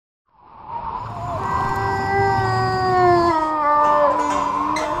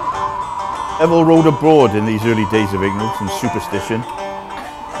Devil rode abroad in these early days of ignorance and superstition,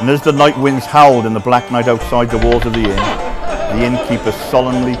 and as the night winds howled in the black night outside the walls of the innkeeper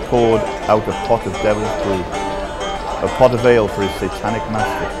solemnly poured out a pot of devil's brew, a pot of ale for his satanic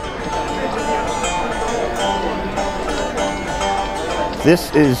master.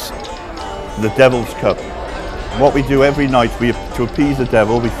 This is the devil's cup. What we do every night, to appease the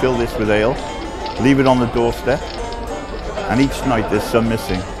devil, we fill this with ale, leave it on the doorstep, and each night there's some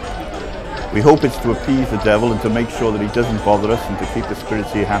missing. We hope it's to appease the devil and to make sure that he doesn't bother us and to keep the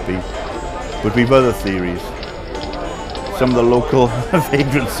spirits here happy. But we've other theories. Some of the local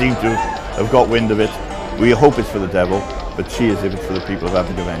vagrants seem to have got wind of it. We hope it's for the devil, but cheers if it's for the people of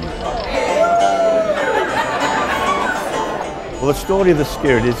Abergavenny. Well, the story of the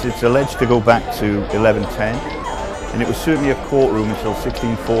Skirrid is it's alleged to go back to 1110, and it was certainly a courtroom until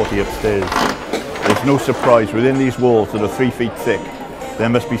 1640 upstairs. There's no surprise, within these walls that are 3 feet thick, there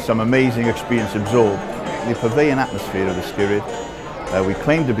must be some amazing experience absorbed. They purvey an atmosphere of the Skirrid. We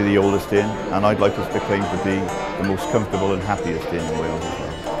claim to be the oldest inn, and I'd like us to claim to be the most comfortable and happiest inn in Wales as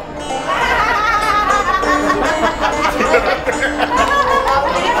well.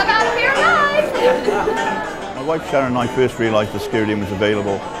 My wife Sharon and I first realised the Skirrid Inn was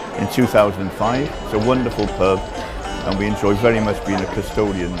available in 2005. It's a wonderful pub, and we enjoy very much being a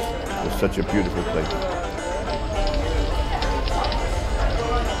custodian of such a beautiful place.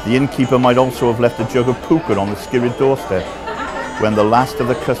 The innkeeper might also have left a jug of pukka on the Skirrid doorstep when the last of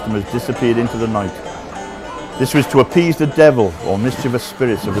the customers disappeared into the night. This was to appease the devil or mischievous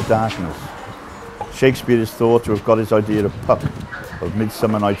spirits of the darkness. Shakespeare is thought to have got his idea of Puck, of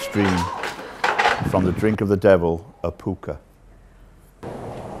Midsummer Night's Dream, from the drink of the devil, a pukka.